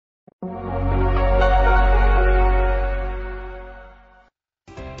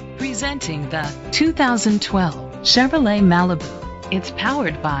Presenting the 2012 Chevrolet Malibu. It's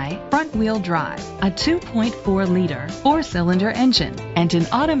powered by front-wheel drive, a 2.4-liter four-cylinder engine, and an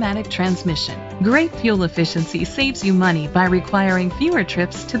automatic transmission. Great fuel efficiency saves you money by requiring fewer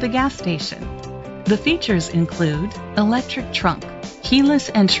trips to the gas station. The features include electric trunk,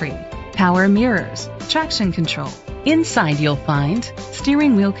 keyless entry, power mirrors, traction control. Inside you'll find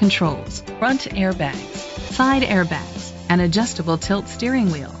steering wheel controls, front airbags, side airbags, an adjustable tilt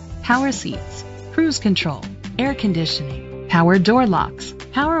steering wheel, power seats, cruise control, air conditioning, power door locks,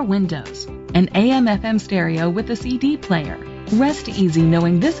 power windows, an AM/FM stereo with a CD player. Rest easy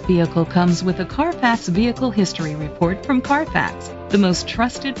knowing this vehicle comes with a Carfax Vehicle History Report from Carfax, the most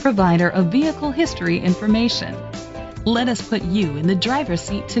trusted provider of vehicle history information. Let us put you in the driver's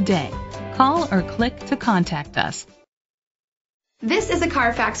seat today. Call or click to contact us. This is a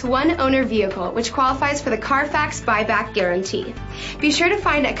Carfax one-owner vehicle which qualifies for the Carfax buyback guarantee. Be sure to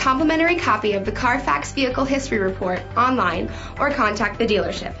find a complimentary copy of the Carfax Vehicle History Report online or contact the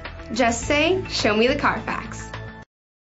dealership. Just say, "Show me the Carfax."